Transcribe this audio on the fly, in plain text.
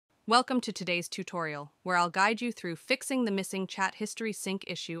Welcome to today's tutorial, where I'll guide you through fixing the missing chat history sync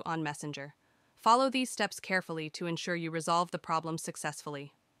issue on Messenger. Follow these steps carefully to ensure you resolve the problem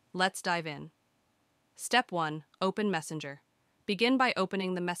successfully. Let's dive in. Step 1. Open Messenger. Begin by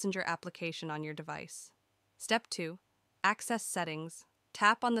opening the Messenger application on your device. Step 2. Access Settings.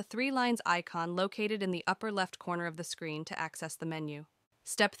 Tap on the three lines icon located in the upper left corner of the screen to access the menu.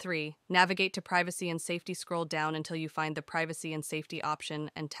 Step 3. Navigate to Privacy and Safety. Scroll down until you find the Privacy and Safety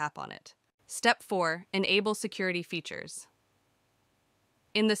option and tap on it. Step 4. Enable security features.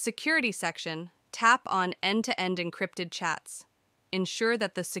 In the Security section, tap on End-to-End Encrypted Chats. Ensure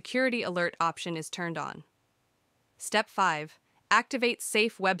that the Security Alert option is turned on. Step 5. Activate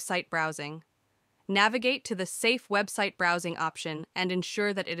Safe Website Browsing. Navigate to the Safe Website Browsing option and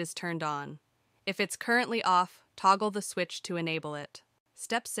ensure that it is turned on. If it's currently off, toggle the switch to enable it.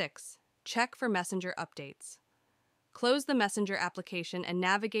 Step 6. Check for Messenger updates. Close the Messenger application and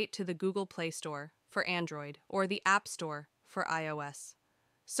navigate to the Google Play Store for Android or the App Store for iOS.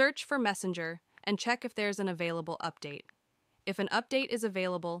 Search for Messenger and check if there's an available update. If an update is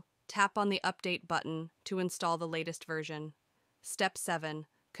available, tap on the Update button to install the latest version. Step 7.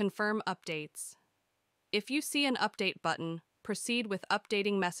 Confirm updates. If you see an update button, proceed with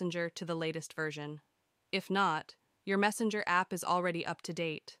updating Messenger to the latest version. If not, your Messenger app is already up to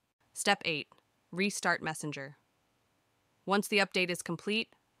date. Step 8. Restart Messenger. Once the update is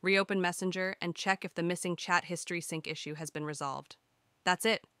complete, reopen Messenger and check if the missing chat history sync issue has been resolved. That's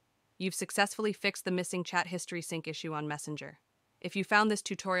it. You've successfully fixed the missing chat history sync issue on Messenger. If you found this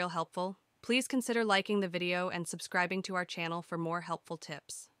tutorial helpful, please consider liking the video and subscribing to our channel for more helpful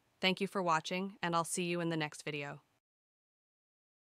tips. Thank you for watching, and I'll see you in the next video.